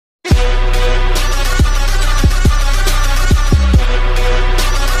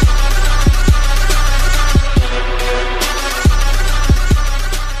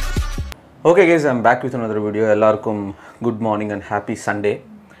Okay guys, I'm back with another video. Ellarkum good morning and happy Sunday.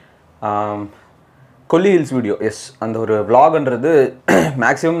 Kolly Hills video, yes. And ஒரு vlog ன்றது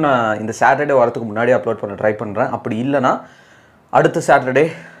maximum நான் இந்த Saturday வரதுக்கு முன்னாடி upload பண்ண try பண்றேன். அப்படி இல்லனா அடுத்த Saturday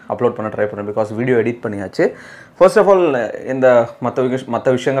அப்லோட் பண்ண ட்ரை பண்றேன் because வீடியோ எடிட் பண்ணியாச்சு. First of all இந்த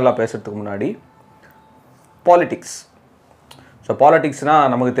மத்த விஷயங்கள பேசுறதுக்கு முன்னாடி politics. So politics னா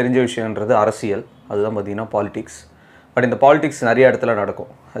நமக்கு தெரிஞ்ச விஷயம்ன்றது அரசியல். அதுதான் பாத்தீங்கன்னா politics. But in the politics நிறைய இடத்துல நடக்கும்.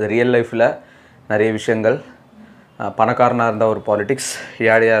 அது ரியல் லைஃப்ல நிறைய விஷயங்கள் பணக்காரனா இருந்த ஒரு politics,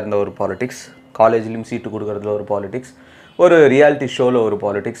 ஏழையா இருந்த ஒரு politics, காலேஜ்லயும் சீட் கொடுக்கிறதுல ஒரு politics, ஒரு ரியாலிட்டி ஷோல ஒரு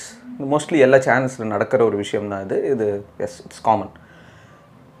politics. மோஸ்ட்லி எல்லா சேனல்ஸ்ல நடக்கிற ஒரு விஷயம் தான் இது. S, it's common.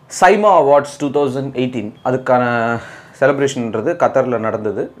 SIMA awards 2018 அதுக்கான செலிப்ரேஷன்ன்றது கத்தார்ல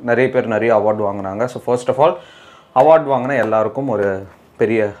நடந்தது. நிறைய பேர் நிறைய அவார்ட் வாங்குனாங்க. So first of all award வாங்கின எல்லாருக்கும் ஒரு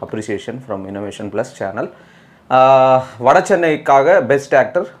பெரிய appreciation from InnovaytionPlus channel. வடச்சென்னைக்காக best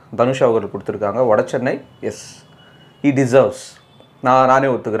actor Dhanush அவர்கள் கொடுத்துருக்காங்க. Vada Chennai, S, he deserves. நானே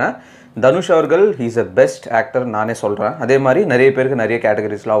ஒத்துக்கிறேன். தனுஷ் அவர்கள் இஸ் அ பெஸ்ட் ஆக்டர் நானே சொல்கிறேன். அதே மாதிரி நிறைய பேருக்கு நிறைய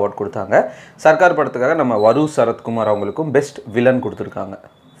கேட்டகரிஸில் அவார்ட் கொடுத்தாங்க. சர்க்கார் படத்துக்காக நம்ம வரு சரத்குமார் அவங்களுக்கும் பெஸ்ட் வில்லன் கொடுத்துருக்காங்க.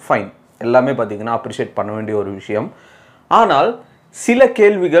 ஃபைன், எல்லாமே பார்த்திங்கன்னா அப்ரிஷியேட் பண்ண வேண்டிய ஒரு விஷயம். ஆனால் சில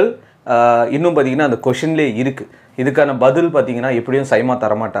கேள்விகள் இன்னும் பார்த்திங்கன்னா அந்த கொஷின்லேயே இருக்குது. இதுக்கான பதில் பார்த்திங்கன்னா எப்படியும் சைமா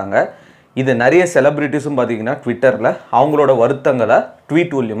தரமாட்டாங்க. இது நிறைய செலிபிரிட்டிஸும் பார்த்தீங்கன்னா ட்விட்டரில் அவங்களோட வருத்தங்களை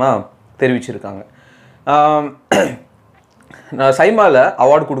ட்வீட் மூலியமாக தெரிவிச்சிருக்காங்க. சைமாவில்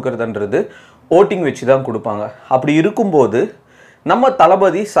அவார்டு கொடுக்குறதுன்றது ஓட்டிங் வச்சு தான் கொடுப்பாங்க. அப்படி இருக்கும்போது நம்ம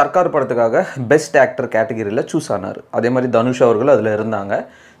தளபதி சர்க்கார் படத்துக்காக பெஸ்ட் ஆக்டர் கேட்டகரியில் சூஸ் ஆனார். அதே மாதிரி தனுஷ் அவர்கள் அதில் இருந்தாங்க.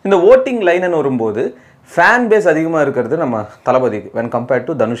 இந்த ஓட்டிங் லைனுன்னு வரும்போது ஃபேன் பேஸ் அதிகமாக இருக்கிறது நம்ம தளபதிக்கு வென் கம்பேர்ட்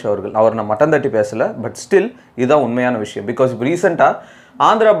டு தனுஷ் அவர்கள். அவர் நான் மட்டன் தட்டி பேசலை, பட் ஸ்டில் இதுதான் உண்மையான விஷயம். பிகாஸ் இப்போ ரீசெண்டாக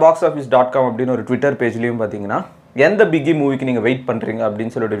AndraBoxOffice.com அப்படின்னு ஒரு ட்விட்டர் பேஜ்லேயும் பார்த்தீங்கன்னா எந்த பிக்கி மூவிக்கு நீங்கள் வெயிட் பண்ணுறீங்க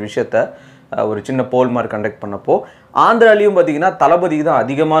அப்படின்னு சொல்லிட்டு ஒரு விஷயத்த ஒரு சின்ன போல் மாதிரி கண்டக்ட் பண்ணப்போ ஆந்திராலையும் பார்த்தீங்கன்னா தளபதிக்கு தான்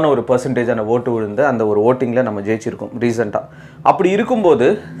அதிகமான ஒரு பர்சன்டேஜான ஓட்டு விழுந்து அந்த ஒரு ஓட்டிங்கில் நம்ம ஜெயிச்சிருக்கோம் ரீசெண்டாக. அப்படி இருக்கும்போது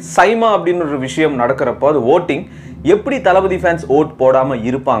சைமா அப்படின்னு ஒரு விஷயம் நடக்கிறப்போ அது ஓட்டிங் எப்படி தளபதி ஃபேன்ஸ் ஓட் போடாமல்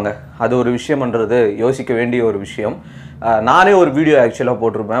இருப்பாங்க, அது ஒரு விஷயம்ன்றது யோசிக்க வேண்டிய ஒரு விஷயம். நானே ஒரு வீடியோ ஆக்சுவலாக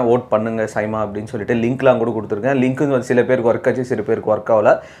போட்டிருப்பேன், ஓட் பண்ணுங்க சைமா அப்படின்னு சொல்லிட்டு லிங்க்லாம் கூட கொடுத்துருக்கேன். லிங்க்கு சில பேருக்கு ஒர்க் ஆச்சு, சில பேருக்கு ஒர்க்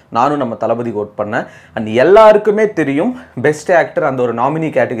ஆகல. நானும் நம்ம தளபதிக்கு ஓட் பண்ணேன். அண்ட் எல்லாருக்குமே தெரியும் பெஸ்ட் ஆக்டர் அந்த ஒரு நாமினி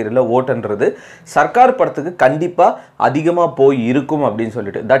கேட்டகரியில் ஓட்டுன்றது சர்க்கார் படத்துக்கு கண்டிப்பாக அதிகமாக போய் இருக்கும் அப்படின்னு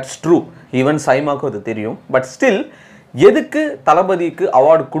சொல்லிட்டு. That's true. ஈவன் சைமாவுக்கும் அது தெரியும். பட் ஸ்டில் எதுக்கு தளபதிக்கு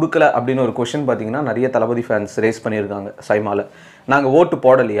அவார்டு கொடுக்கல அப்படின்னு ஒரு கொஷின் பார்த்தீங்கன்னா நிறைய தளபதி ஃபேன்ஸ் ரேஸ் பண்ணியிருக்காங்க சைமாவில். நாங்கள் ஓட்டு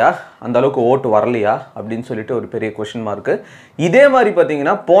போடலையா, அந்த அளவுக்கு ஓட்டு வரலையா அப்படின்னு சொல்லிட்டு ஒரு பெரிய கொஷின் மார்க்கு. இதே மாதிரி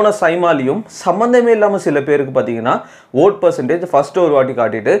பார்த்தீங்கன்னா போன சைமாலையும் சம்மந்தமே இல்லாமல் சில பேருக்கு பார்த்தீங்கன்னா ஓட் பர்சன்டேஜ் ஃபஸ்ட்டு ஒரு வாட்டி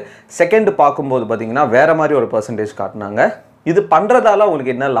காட்டிட்டு செகண்ட் பார்க்கும்போது பார்த்தீங்கன்னா வேறு மாதிரி ஒரு பர்சன்டேஜ் காட்டினாங்க. இது பண்ணுறதால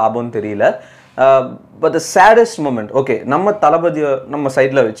உங்களுக்கு என்ன லாபம்னு தெரியல. But the saddest moment, okay நம்ம தளபதியை நம்ம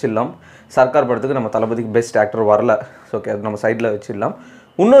சைடில் வச்சிடலாம். சர்க்கார் படத்துக்கு நம்ம தளபதிக்கு பெஸ்ட் ஆக்டர் வரல, ஓகே அது நம்ம சைடில் வச்சிடலாம்.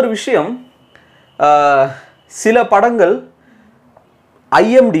 இன்னொரு விஷயம், சில படங்கள்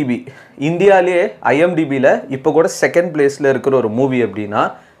IMDb இந்தியாவிலேயே IMDbயில் இப்போ கூட செகண்ட் பிளேஸில் இருக்கிற ஒரு மூவி அப்படின்னா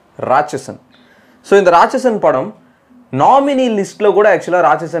ராட்சசன். ஸோ இந்த ராட்சசன் படம் நாமினி லிஸ்ட்டில் கூட ஆக்சுவலாக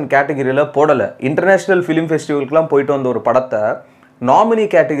ராட்சசன் கேட்டகிரியில் போடலை. இன்டர்நேஷ்னல் ஃபிலிம் ஃபெஸ்டிவலுக்குலாம் போயிட்டு வந்த ஒரு படத்தை நாமினி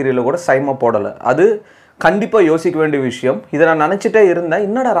கேட்டகிரியில் கூட சைமா போடலை. அது கண்டிப்பாக யோசிக்க வேண்டிய விஷயம். இதை நான் நினச்சிட்டே இருந்தேன்,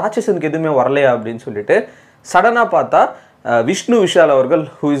 என்னடா ராட்சசனுக்கு எதுவுமே வரலையா அப்படின்னு சொல்லிட்டு. சடனாக பார்த்தா விஷ்ணு விஷால் அவர்கள்,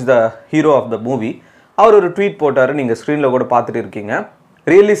 who is the hero of the movie, அவர் ஒரு ட்வீட் போட்டார். நீங்கள் ஸ்க்ரீனில் கூட பார்த்துட்டு இருக்கீங்க.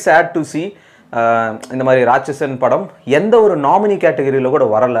 ரியலி சேட் டு சி இந்த மாதிரி ராட்சசன் படம் எந்த ஒரு நாமினி கேட்டகரியில் கூட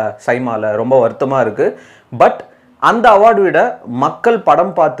வரலை சைமாவில். ரொம்ப வருத்தமாக இருக்குது. பட் அந்த அவார்டு விட மக்கள்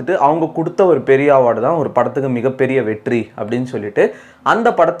படம் பார்த்துட்டு அவங்க கொடுத்த ஒரு பெரிய அவார்டு தான் ஒரு படத்துக்கு மிகப்பெரிய வெற்றி அப்படின்னு சொல்லிட்டு அந்த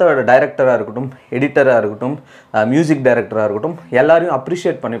படத்தோட டைரக்டராக இருக்கட்டும், எடிட்டராக இருக்கட்டும், மியூசிக் டைரக்டராக இருக்கட்டும், எல்லாரையும்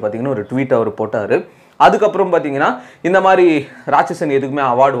அப்ரிஷியேட் பண்ணி பார்த்தீங்கன்னா ஒரு ட்வீட் அவர் போட்டார். அதுக்கப்புறம் பார்த்தீங்கன்னா இந்த மாதிரி ராட்சசன் எதுக்குமே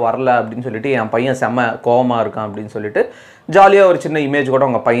அவார்டு வரல அப்படின்னு சொல்லிட்டு என் பையன் செம்ம கோவமாக இருக்கான் அப்படின்னு சொல்லிட்டு ஜாலியாக ஒரு சின்ன இமேஜ் கூட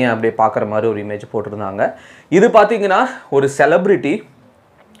அவங்க பையன் அப்படியே பார்க்குற மாதிரி ஒரு இமேஜ் போட்டிருந்தாங்க. இது பார்த்தீங்கன்னா ஒரு செலிப்ரிட்டி,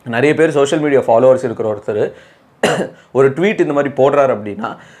 நிறைய பேர் சோஷியல் மீடியா ஃபாலோவர்ஸ் இருக்கிற ஒருத்தர் ஒரு ட்வீட் இந்த மாதிரி போடுறாரு அப்படின்னா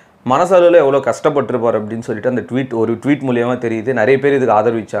மனசளவில் எவ்வளோ கஷ்டப்பட்டுருப்பார் அப்படின்னு சொல்லிட்டு அந்த ஒரு ட்வீட் மூலியமாக தெரியுது. நிறைய பேர் இதுக்கு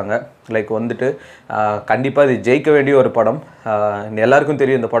ஆதரவிச்சாங்க. லைக் வந்துட்டு கண்டிப்பாக இது ஜெயிக்க வேண்டிய ஒரு படம், எல்லாருக்கும்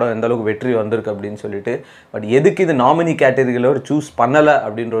தெரியும் இந்த படம் எந்த அளவுக்கு வெற்றி வந்திருக்கு அப்படின்னு சொல்லிட்டு. பட் எதுக்கு இது நாமினி கேட்டகரியில் ஒரு சூஸ் பண்ணலை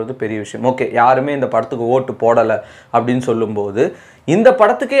அப்படின்றது பெரிய விஷயம். ஓகே, யாருமே இந்த படத்துக்கு ஓட்டு போடலை அப்படின்னு சொல்லும்போது இந்த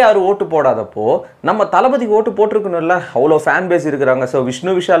படத்துக்கே யாரும் ஓட்டு போடாதப்போ நம்ம தளபதிக்கு ஓட்டு போட்டிருக்கணும்ல. அவ்வளோ ஃபேன் பேஸ் இருக்கிறாங்க. ஸோ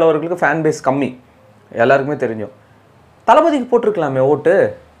விஷ்ணு விஷால் அவர்களுக்கு ஃபேன் பேஸ் கம்மி, எல்லாருக்குமே தெரியும். தளபதிக்கு போட்டிருக்கலாமே ஓட்டு.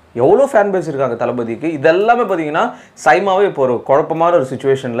 எவ்வளோ ஃபேன் பேஸ் இருக்காங்க தளபதிக்கு. இதெல்லாமே பார்த்தீங்கன்னா சைமாவே இப்போ ஒரு குழப்பமான ஒரு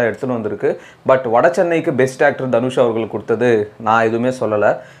சுச்சுவேஷனில் எடுத்துகிட்டு வந்திருக்கு. பட் வட சென்னைக்கு பெஸ்ட் ஆக்டர் தனுஷ் அவர்களுக்கு கொடுத்தது நான் எதுவுமே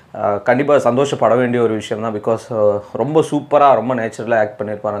சொல்லலை. கண்டிப்பாக சந்தோஷப்பட வேண்டிய ஒரு விஷயம் தான். பிகாஸ் ரொம்ப சூப்பராக ரொம்ப நேச்சுரலாக ஆக்ட்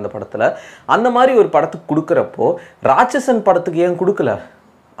பண்ணியிருப்பார் அந்த படத்தில். அந்த மாதிரி ஒரு படத்துக்கு கொடுக்குறப்போ ராட்சசன் படத்துக்கு ஏன் கொடுக்கல?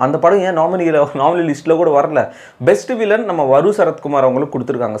 அந்த படம் ஏன் நாமினி லிஸ்ட்டில் கூட வரல? பெஸ்ட் வில்லன் நம்ம வரு சரத்குமார் அவங்களுக்கு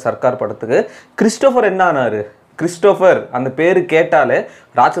கொடுத்துருக்காங்க சர்க்கார் படத்துக்கு. கிறிஸ்டோஃபர் என்ன ஆனார்? கிறிஸ்டோஃபர் அந்த பேர் கேட்டாலே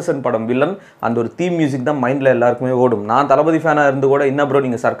ராட்சசன் படம் வில்லன் அந்த ஒரு தீம் மியூசிக் தான் மைண்டில் எல்லாருக்குமே ஓடும். நான் தளபதி ஃபேனாக இருந்து கூட என்ன ப்ரோ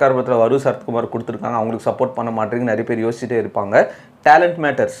நீங்கள் சர்க்கார் படத்தில் வரு சரத்குமார் கொடுத்துருக்காங்க, அவங்களுக்கு சப்போர்ட் பண்ண மாட்டேங்குன்னு நிறைய பேர் யோசிச்சுட்டே இருப்பாங்க. Talent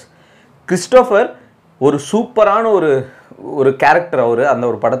matters. கிறிஸ்டோஃபர் ஒரு சூப்பரான ஒரு கேரக்டர். அவர் அந்த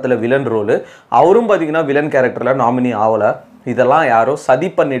ஒரு படத்தில் வில்லன் ரோலு. அவரும் பார்த்தீங்கன்னா வில்லன் கேரக்டரில் நாமினி ஆகலை. இதெல்லாம் யாரோ சதி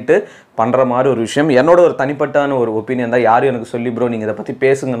பண்ணிட்டு பண்ணுற மாதிரி ஒரு விஷயம். என்னோட ஒரு தனிப்பட்டான ஒரு ஒப்பீனியன் தான். யாரும் எனக்கு சொல்லி ப்ரோ நீங்கள் இதை பற்றி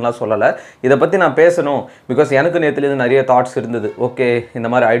பேசுங்கலாம் சொல்லலை. இதை பற்றி நான் பேசணும் பிகாஸ் எனக்கு நேற்றுலேருந்து நிறைய தாட்ஸ் இருந்தது. ஓகே இந்த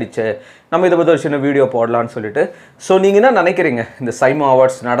மாதிரி ஆயிடுச்சு, நம்ம இதை பற்றி ஒரு சின்ன வீடியோ போடலான்னு சொல்லிட்டு. ஸோ நீங்கள் என்ன நினைக்கிறீங்க? இந்த சைமா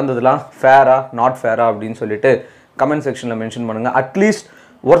அவார்ட்ஸ் நடந்ததுலாம் ஃபேரா நாட் ஃபேரா அப்படின்னு சொல்லிட்டு கமெண்ட் செக்ஷனில் மென்ஷன் பண்ணுங்கள். அட்லீஸ்ட்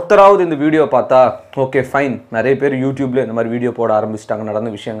ஒருத்தராவது இந்த வீடியோ பார்த்தா ஓகே ஃபைன், நிறைய பேர் யூடியூப்பில் இந்த மாதிரி வீடியோ போட ஆரம்பிச்சிட்டாங்க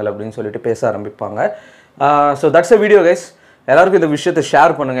நடந்த விஷயங்கள் அப்படின்னு சொல்லிட்டு பேச ஆரம்பிப்பாங்க. So that's a video guys. எல்லாருக்கும் இந்த விஷயத்தை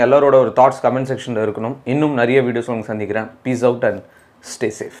ஷேர் பண்ணுங்கள். எல்லாரோட ஒரு தாட்ஸ் கமெண்ட் செக்ஷனில் இருக்கணும். இன்னும் நிறைய வீடியோஸ் உங்களுக்கு சந்திக்கிறேன். Peace out and stay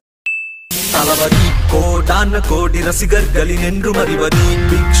safe. தளபதி கோடான கோடி ரசிகர்களின் என்றும் அறிவது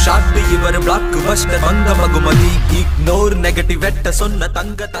பிக் ஷாட் இவர் பிளாக் பஸ்டர் வந்த மகுமதி இக்னோர் நெகட்டிவ் வெட்ட சொன்ன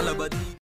தங்க தளபதி.